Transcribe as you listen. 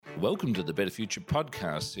Welcome to the Better Future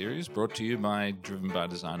podcast series brought to you by Driven by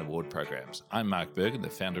Design Award programs. I'm Mark Bergin, the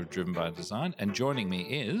founder of Driven by Design, and joining me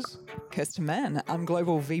is... Kirsten Mann. I'm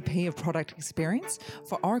Global VP of Product Experience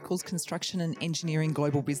for Oracle's Construction and Engineering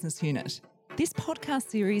Global Business Unit. This podcast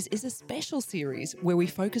series is a special series where we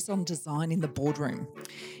focus on design in the boardroom.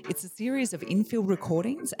 It's a series of in-field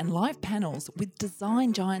recordings and live panels with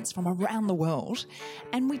design giants from around the world,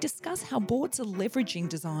 and we discuss how boards are leveraging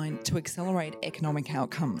design to accelerate economic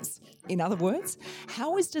outcomes. In other words,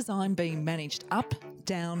 how is design being managed up,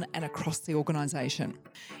 down, and across the organisation?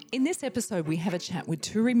 In this episode, we have a chat with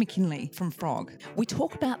Turi McKinley from Frog. We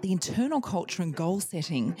talk about the internal culture and goal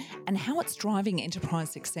setting and how it's driving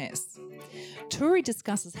enterprise success. Turi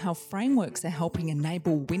discusses how frameworks are helping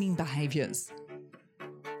enable winning behaviours.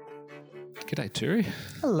 G'day, Turi.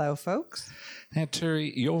 Hello, folks. Now,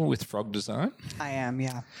 Turi, you're with Frog Design. I am,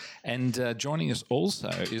 yeah. And joining us also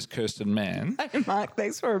is Kirsten Mann. Hey, Mark,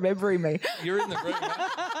 thanks for remembering me. You're in the room.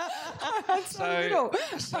 So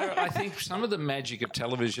I think some of the magic of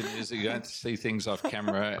television is that you don't see things off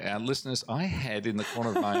camera. Our listeners, I had in the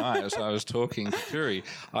corner of my eye as I was talking to Turi,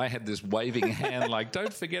 I had this waving hand like,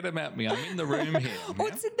 don't forget about me. I'm in the room here. Well,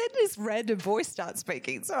 then this random voice starts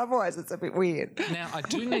speaking, so otherwise it's a bit weird. Now, I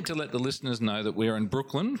do need to let the listeners know that we're in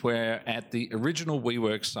Brooklyn. We're at the original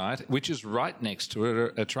WeWork site, which is right next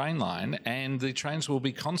to a train line, and the trains will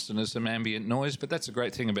be constant as some ambient noise, but that's a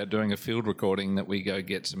great thing about doing a field recording, that we go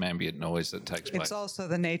get some ambient noise that takes place. It's also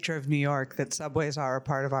the nature of New York that subways are a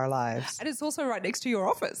part of our lives. And it's also right next to your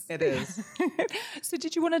office. It is. So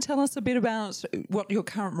did you want to tell us a bit about what your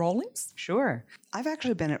current role is? Sure. I've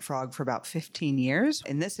actually been at Frog for about 15 years.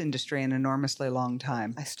 In this industry, an enormously long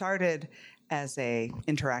time. I started as a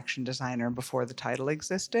interaction designer before the title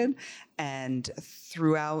existed. And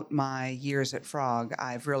throughout my years at Frog,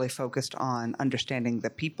 I've really focused on understanding the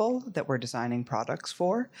people that we're designing products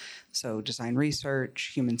for. So design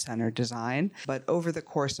research, human-centered design. But over the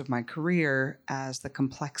course of my career, as the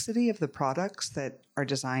complexity of the products that are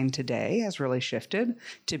designed today has really shifted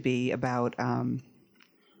to be about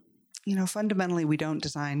fundamentally, we don't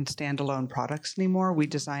design standalone products anymore. We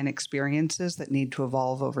design experiences that need to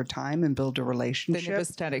evolve over time and build a relationship. They're never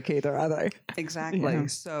static either, are they? Exactly. Yeah.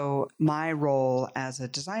 So my role as a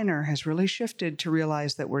designer has really shifted to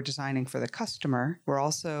realize that we're designing for the customer. We're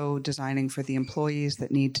also designing for the employees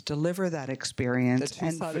that need to deliver that experience.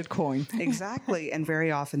 The two-sided coin. Exactly. And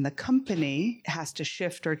very often the company has to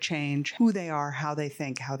shift or change who they are, how they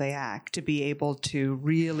think, how they act to be able to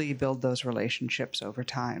really build those relationships over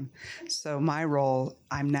time. So my role,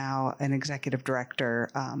 I'm now an executive director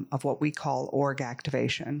of what we call org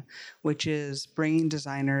activation, which is bringing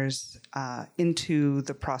designers into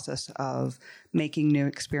the process of making new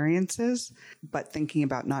experiences, but thinking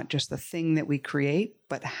about not just the thing that we create,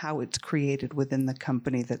 but how it's created within the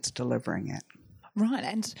company that's delivering it. Right,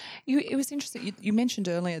 and it was interesting. You mentioned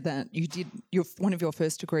earlier that you did one of your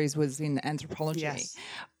first degrees was in anthropology. Yes.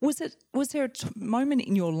 Was there a moment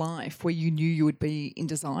in your life where you knew you would be in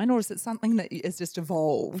design, or is it something that has just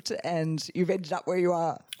evolved and you've ended up where you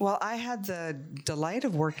are? Well, I had the delight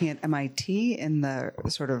of working at MIT in the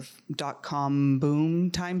sort of .com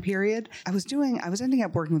boom time period. I was ending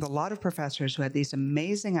up working with a lot of professors who had these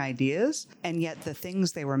amazing ideas, and yet the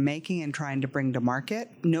things they were making and trying to bring to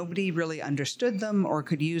market, nobody really understood them or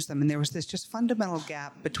could use them. And there was this just fundamental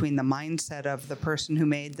gap between the mindset of the person who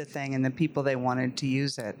made the thing and the people they wanted to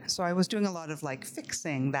use it. So I was doing a lot of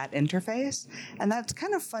fixing that interface. And that's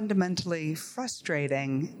kind of fundamentally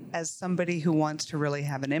frustrating as somebody who wants to really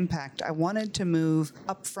have an impact. I wanted to move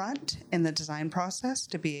up front in the design process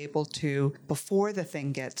to be able to, before the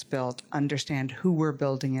thing gets built, understand who we're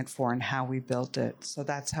building it for and how we built it. So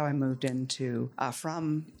that's how I moved into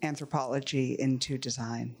from anthropology into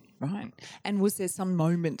design. Right. And was there some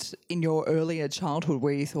moment in your earlier childhood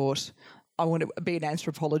where you thought, I want to be an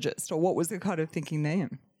anthropologist, or what was the kind of thinking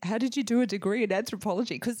there? How did you do a degree in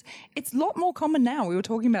anthropology? Because it's a lot more common now. We were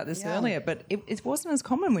talking about this earlier, but it wasn't as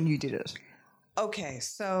common when you did it. Okay,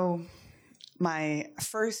 so my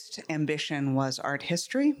first ambition was art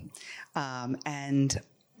history, and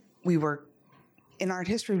we were in art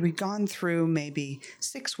history, we'd gone through maybe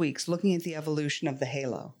 6 weeks looking at the evolution of the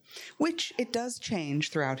halo, which it does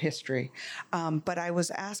change throughout history. But I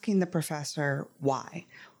was asking the professor, why?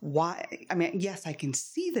 Why? I mean, yes, I can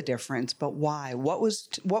see the difference, but why? What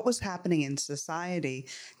was happening in society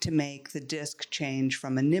to make the disc change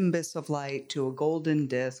from a nimbus of light to a golden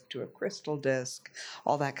disc to a crystal disc,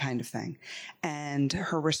 all that kind of thing? And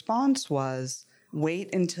her response was,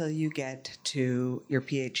 wait until you get to your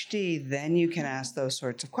PhD, then you can ask those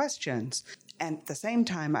sorts of questions. And at the same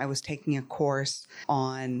time, I was taking a course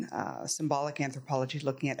on symbolic anthropology,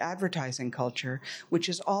 looking at advertising culture, which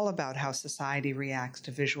is all about how society reacts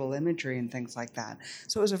to visual imagery and things like that.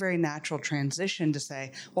 So it was a very natural transition to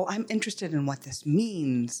say, well, I'm interested in what this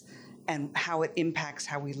means and how it impacts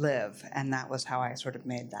how we live. And that was how I sort of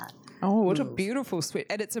made that. Oh, what a beautiful switch.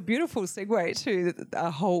 And it's a beautiful segue to a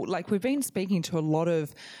whole, like we've been speaking to a lot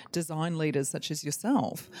of design leaders such as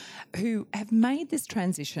yourself who have made this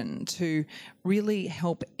transition to really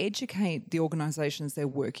help educate the organisations they're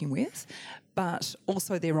working with, but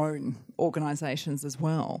also their own organisations as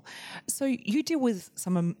well. So you deal with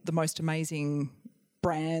some of the most amazing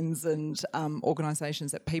brands and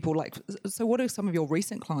organisations that people like. So what are some of your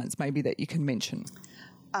recent clients maybe that you can mention?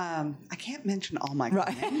 I can't mention all my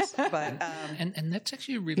clients, but and that's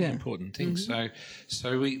actually a really important thing. Mm-hmm.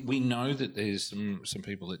 So we know that there's some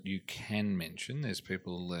people that you can mention. There's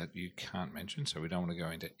people that you can't mention. So we don't want to go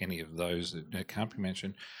into any of those that can't be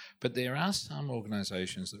mentioned. But there are some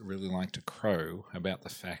organisations that really like to crow about the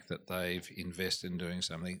fact that they've invested in doing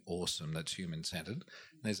something awesome that's human-centred.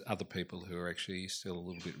 There's other people who are actually still a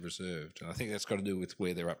little bit reserved. And I think that's got to do with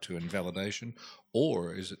where they're up to in validation,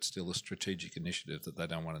 or is it still a strategic initiative that they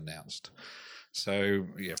don't want announced? So,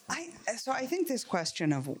 yeah. I think this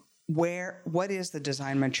question of what is the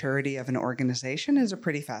design maturity of an organization is a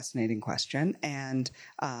pretty fascinating question. And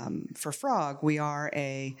for Frog, we are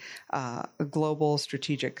a global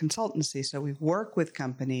strategic consultancy. So we work with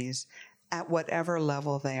companies at whatever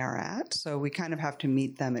level they are at. So we kind of have to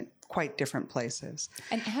meet them at quite different places.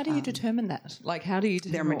 And how do you determine that? Like, how do you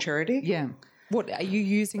determine their maturity? Yeah. What are you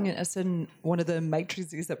using it as in one of the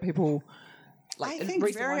matrices that people like? I think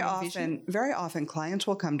very often clients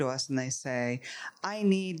will come to us and they say, I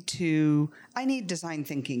need design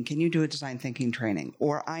thinking. Can you do a design thinking training?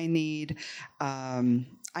 Or I need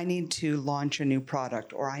to launch a new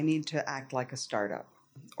product, or I need to act like a startup,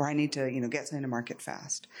 or I need to, get something to market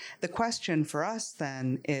fast. The question for us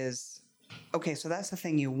then is, okay, so that's the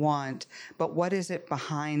thing you want, but what is it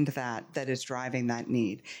behind that is driving that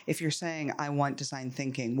need? If you're saying, I want design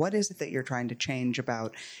thinking, what is it that you're trying to change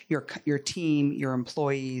about your team, your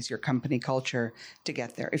employees, your company culture to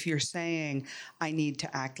get there? If you're saying, I need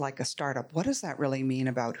to act like a startup, what does that really mean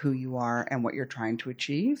about who you are and what you're trying to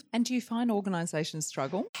achieve? And do you find organisations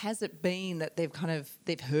struggle? Has it been that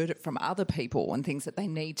they've heard it from other people and things that they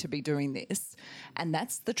need to be doing this, and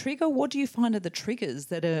that's the trigger? What do you find are the triggers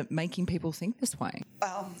that are making people think this way?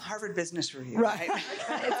 Well, Harvard Business Review. Right.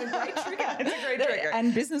 It's a great trigger. It's a great trigger.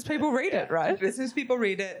 And business people read it, right? Business people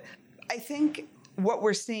read it. I think what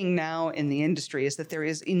we're seeing now in the industry is that there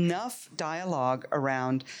is enough dialogue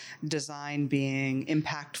around design being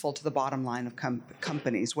impactful to the bottom line of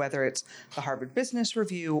companies, whether it's the Harvard Business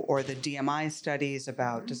Review or the DMI studies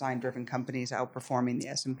about design-driven companies outperforming the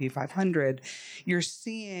S&P 500. You're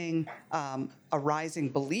seeing a rising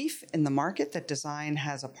belief in the market that design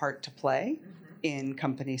has a part to play in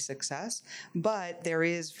company success, but there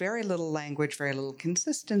is very little language, very little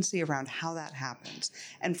consistency around how that happens.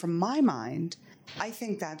 And from my mind, I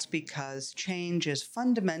think that's because change is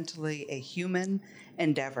fundamentally a human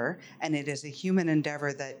endeavor, and it is a human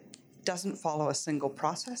endeavor that doesn't follow a single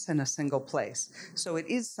process in a single place. So it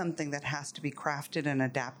is something that has to be crafted and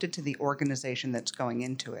adapted to the organization that's going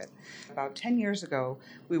into it. About 10 years ago,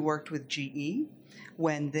 we worked with GE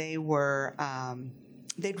when they were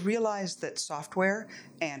they'd realized that software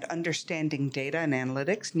and understanding data and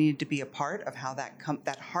analytics needed to be a part of how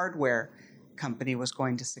that hardware company was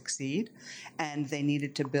going to succeed, and they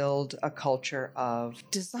needed to build a culture of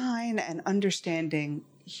design and understanding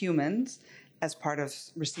humans as part of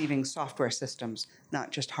receiving software systems,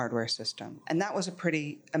 not just hardware system. And that was a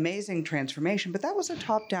pretty amazing transformation, but that was a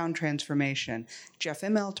top-down transformation. Jeff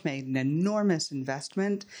Immelt made an enormous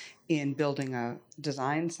investment in building a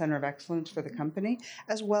design center of excellence for the company,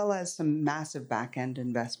 as well as some massive back-end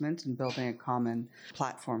investments in building a common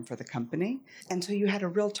platform for the company. And so you had a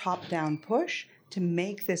real top-down push to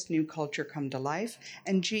make this new culture come to life.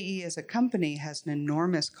 And GE as a company has an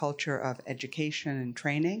enormous culture of education and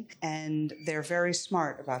training, and they're very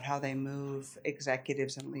smart about how they move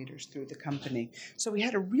executives and leaders through the company. So we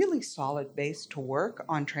had a really solid base to work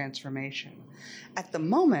on transformation. At the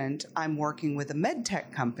moment, I'm working with a med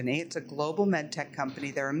tech company. It's a global med tech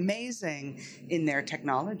company. They're amazing in their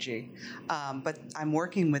technology, but I'm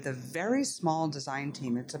working with a very small design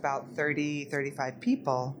team. It's about 30, 35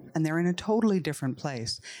 people, and they're in a totally different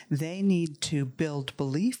place. They need to build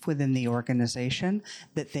belief within the organization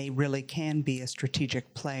that they really can be a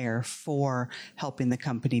strategic player for helping the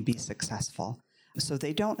company be successful. So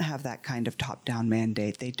they don't have that kind of top-down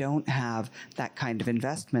mandate. They don't have that kind of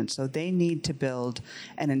investment. So they need to build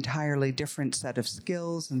an entirely different set of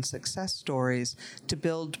skills and success stories to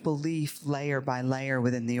build belief layer by layer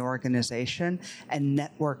within the organization and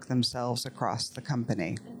network themselves across the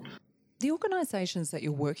company. The organisations that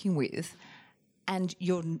you're working with, and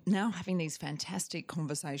you're now having these fantastic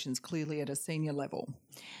conversations clearly at a senior level,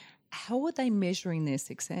 how are they measuring their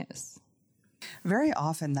success? Very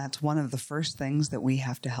often, that's one of the first things that we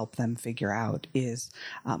have to help them figure out is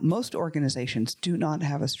most organizations do not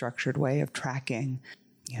have a structured way of tracking,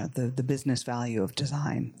 the business value of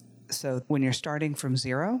design. So when you're starting from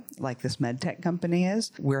zero, like this medtech company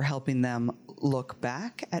is, we're helping them look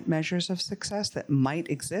back at measures of success that might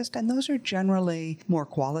exist. And those are generally more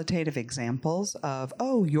qualitative examples of,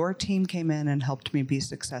 oh, your team came in and helped me be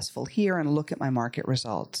successful here and look at my market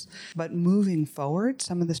results. But moving forward,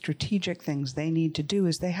 some of the strategic things they need to do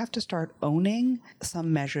is they have to start owning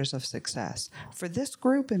some measures of success. For this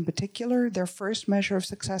group in particular, their first measure of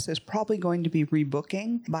success is probably going to be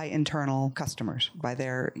rebooking by internal customers, by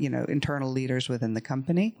their, internal leaders within the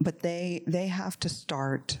company. But they have to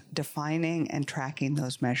start defining and tracking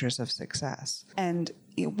those measures of success. And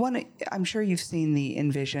I'm sure you've seen the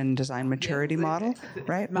Envision design maturity model,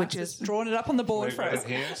 right? Which is drawn it up on the board for us.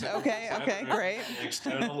 Okay, great.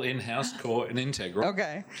 External, in-house, core, and integral.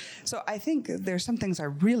 Okay. So I think there's some things I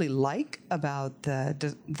really like about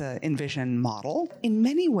the Envision model. In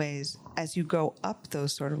many ways, as you go up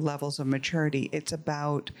those sort of levels of maturity, it's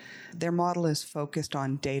about their model is focused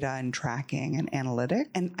on data and tracking and analytics.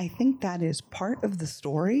 And I think that is part of the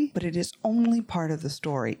story, but it is only part of the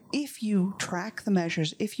story. If you track the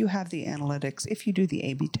measures, if you have the analytics, if you do the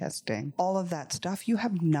A/B testing, all of that stuff, you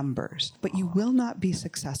have numbers. But you will not be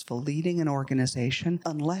successful leading an organization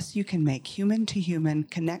unless you can make human-to-human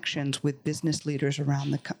connections with business leaders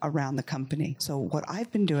around the company. So what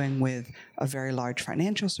I've been doing with a very large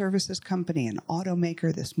financial services company, an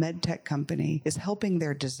automaker, this med tech company, is helping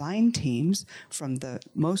their design teams from the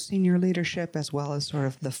most senior leadership as well as sort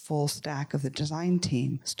of the full stack of the design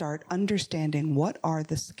team start understanding what are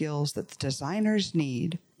the skills that the designers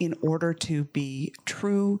need in order to be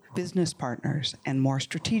true business partners and more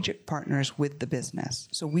strategic partners with the business.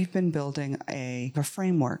 So we've been building a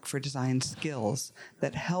framework for design skills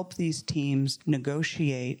that help these teams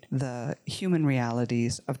negotiate the human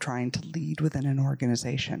realities of trying to lead within an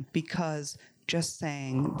organization. Because just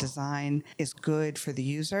saying design is good for the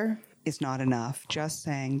user is not enough. Just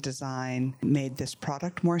saying design made this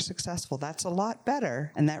product more successful, that's a lot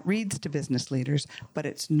better, and that reads to business leaders, but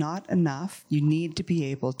it's not enough. You need to be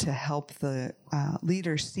able to help the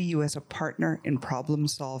leaders see you as a partner in problem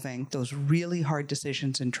solving those really hard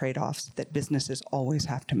decisions and trade-offs that businesses always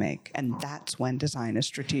have to make, and that's when design is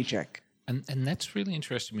strategic. And that's really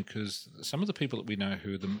interesting because some of the people that we know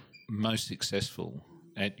who are the most successful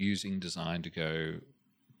at using design to go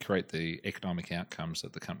create the economic outcomes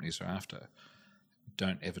that the companies are after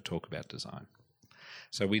don't ever talk about design.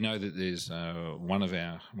 So we know that there's one of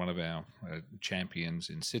our champions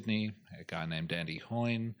in Sydney, a guy named Andy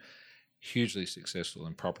Hoyne, hugely successful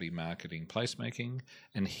in property marketing, placemaking,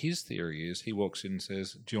 and his theory is he walks in and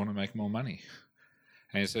says, "Do you want to make more money?"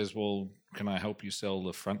 And he says, "Well, can I help you sell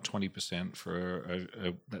the front 20%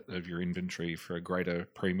 of your inventory for a greater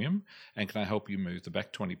premium? And can I help you move the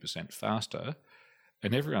back 20% faster?"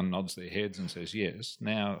 And everyone nods their heads and says yes.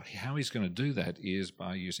 Now, how he's going to do that is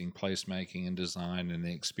by using placemaking and design and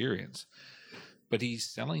the experience. But he's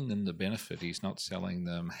selling them the benefit. He's not selling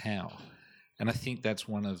them how. And I think that's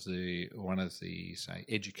one of the say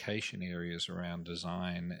education areas around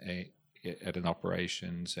design at an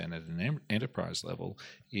operations and at an enterprise level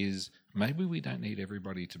is maybe we don't need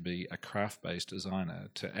everybody to be a craft-based designer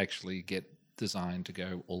to actually get design to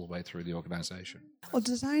go all the way through the organization. Well,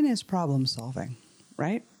 design is problem solving,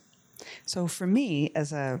 right? So for me,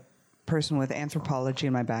 as a person with anthropology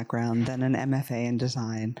in my background, then an MFA in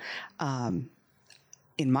design,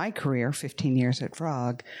 in my career, 15 years at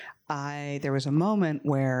Frog, there was a moment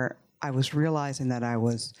where I was realizing that I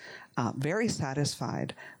was very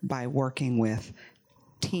satisfied by working with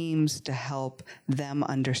teams to help them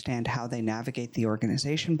understand how they navigate the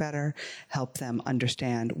organization better, help them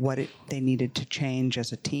understand what they needed to change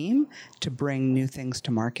as a team to bring new things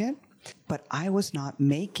to market. But I was not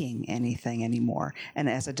making anything anymore. And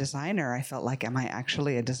as a designer, I felt like, am I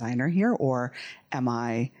actually a designer here, or have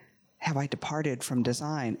I departed from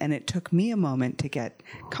design? And it took me a moment to get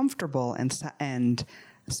comfortable and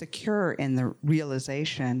secure in the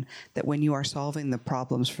realization that when you are solving the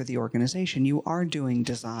problems for the organization, you are doing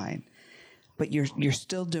design. but you're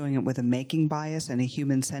still doing it with a making bias and a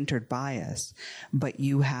human-centered bias, but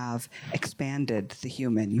you have expanded the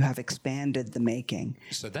human, you have expanded the making.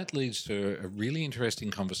 So that leads to a really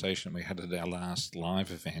interesting conversation we had at our last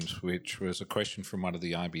live event, which was a question from one of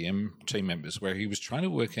the IBM team members where he was trying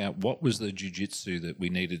to work out what was the jiu-jitsu that we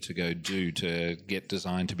needed to go do to get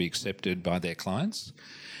design to be accepted by their clients.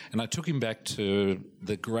 And I took him back to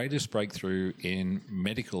the greatest breakthrough in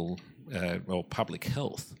medical or public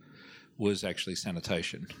health was actually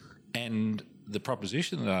sanitation. And the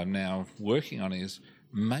proposition that I'm now working on is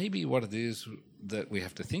maybe what it is that we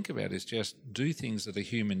have to think about is just do things that are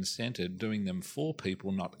human-centered, doing them for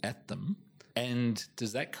people, not at them. And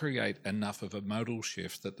does that create enough of a modal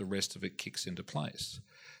shift that the rest of it kicks into place?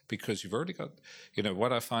 Because you've already got,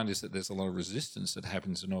 what I find is that there's a lot of resistance that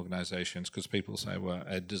happens in organisations because people say, well,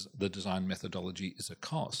 the design methodology is a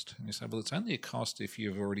cost. And you say, well, it's only a cost if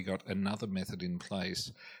you've already got another method in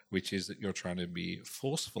place, which is that you're trying to be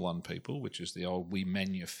forceful on people, which is the old we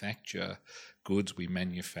manufacture goods, we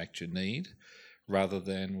manufacture need, rather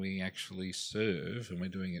than we actually serve and we're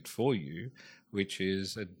doing it for you, which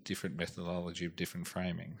is a different methodology of different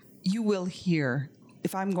framing. You will hear,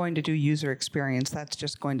 if I'm going to do user experience, that's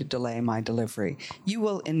just going to delay my delivery. You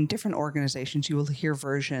will, in different organizations, you will hear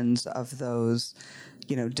versions of those,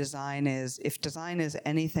 if design is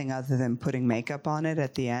anything other than putting makeup on it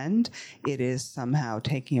at the end, it is somehow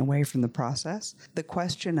taking away from the process. The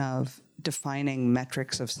question of defining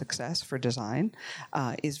metrics of success for design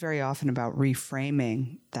is very often about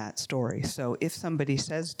reframing that story. So if somebody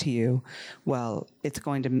says to you, well, it's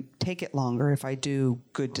going to take it longer if I do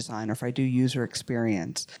good design or if I do user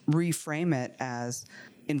experience, reframe it as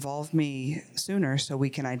involve me sooner so we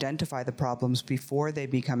can identify the problems before they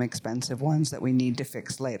become expensive ones that we need to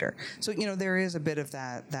fix later. So, there is a bit of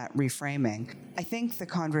that reframing. I think the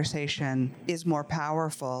conversation is more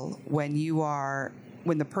powerful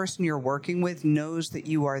when the person you're working with knows that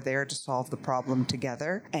you are there to solve the problem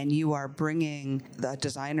together and you are bringing the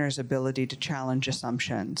designer's ability to challenge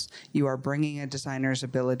assumptions. You are bringing a designer's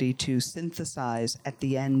ability to synthesize at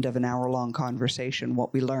the end of an hour-long conversation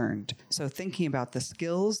what we learned. So thinking about the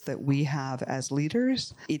skills that we have as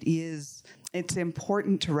leaders, it's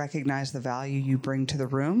important to recognize the value you bring to the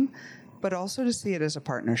room, but also to see it as a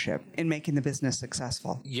partnership in making the business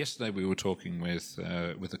successful. Yesterday we were talking with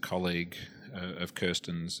a colleague of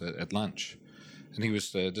Kirsten's at lunch, and he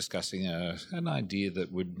was discussing an idea that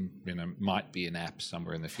might be an app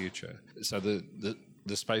somewhere in the future. So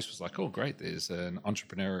the space was like, oh great, there's an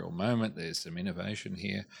entrepreneurial moment, there's some innovation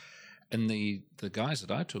here, and the guys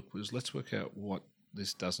that I took was let's work out what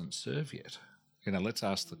this doesn't serve yet. Let's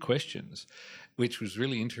ask the questions, which was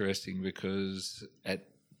really interesting because at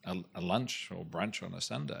a lunch or brunch on a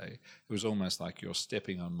Sunday, it was almost like you're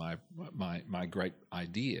stepping on my great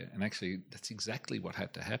idea. And actually, that's exactly what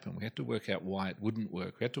had to happen. We had to work out why it wouldn't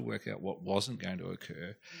work. We had to work out what wasn't going to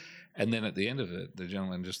occur. And then at the end of it, the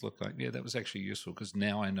gentleman just looked like, yeah, that was actually useful because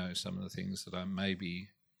now I know some of the things that I maybe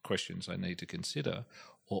questions I need to consider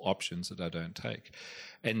or options that I don't take.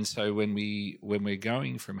 And so when we're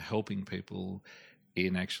going from helping people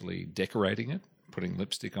in actually decorating it, putting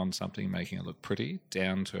lipstick on something, making it look pretty,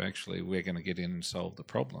 down to actually we're going to get in and solve the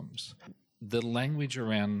problems. The language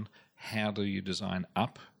around how do you design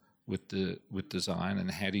up with design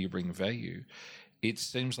and how do you bring value, it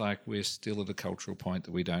seems like we're still at a cultural point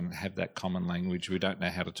that we don't have that common language. We don't know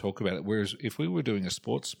how to talk about it. Whereas if we were doing a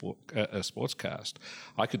sportscast,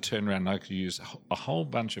 I could turn around and I could use a whole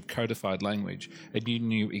bunch of codified language and you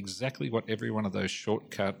knew exactly what every one of those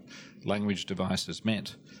shortcut language devices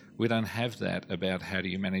meant. We don't have that about how do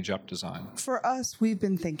you manage up design. For us, we've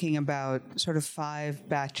been thinking about sort of 5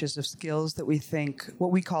 batches of skills that we think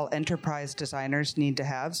what we call enterprise designers need to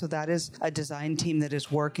have. So that is a design team that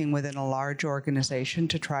is working within a large organization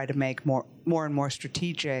to try to make more and more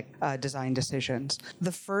strategic design decisions.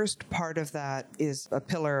 The first part of that is a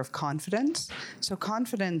pillar of confidence. So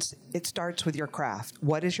confidence, it starts with your craft.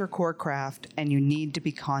 What is your core craft? And you need to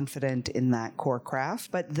be confident in that core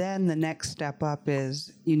craft. But then the next step up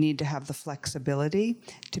is you need to have the flexibility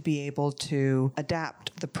to be able to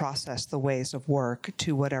adapt the process, the ways of work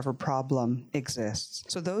to whatever problem exists.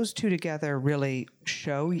 So those two together really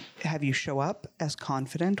have you show up as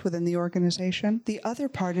confident within the organization. The other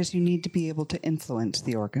part is you need to be able to influence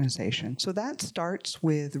the organization. So that starts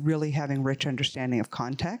with really having rich understanding of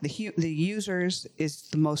context. The users is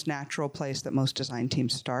the most natural place that most design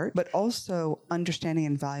teams start, but also understanding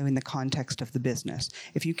and valuing the context of the business.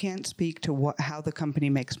 If you can't speak to how the company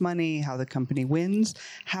makes money, how the company wins,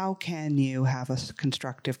 how can you have a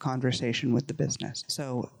constructive conversation with the business?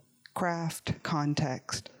 So craft,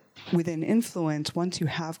 context, within influence, once you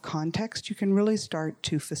have context, you can really start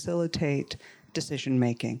to facilitate decision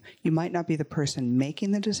making. You might not be the person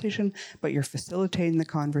making the decision, but you're facilitating the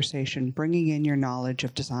conversation, bringing in your knowledge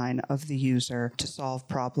of design of the user to solve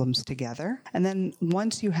problems together. And then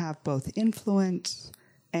once you have both influence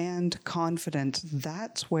and confidence,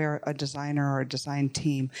 that's where a designer or a design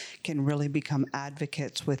team can really become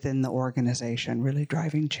advocates within the organization, really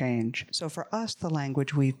driving change. So for us, the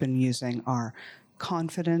language we've been using are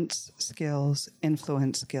confidence skills,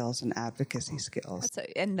 influence skills, and advocacy skills.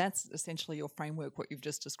 And that's essentially your framework, what you've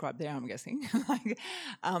just described there, I'm guessing.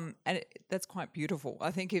 That's quite beautiful.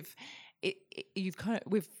 I think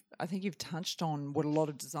I think you've touched on what a lot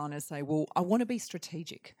of designers say, well, I want to be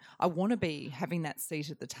strategic. I want to be having that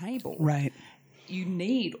seat at the table. Right. You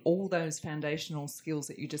need all those foundational skills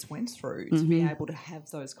that you just went through to be able to have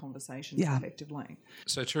those conversations effectively.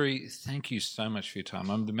 So, Turi, thank you so much for your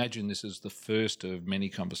time. I imagine this is the first of many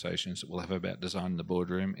conversations that we'll have about design in the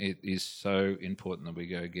boardroom. It is so important that we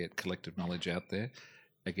go get collective knowledge out there.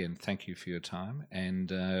 Again, thank you for your time.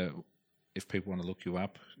 And if people want to look you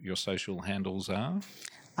up, your social handles are?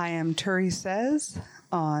 I am Turi Says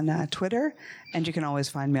on Twitter, and you can always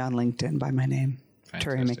find me on LinkedIn by my name.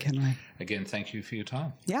 Fantastic. Turi McKinley. Again, thank you for your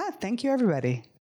time. Yeah, thank you, everybody.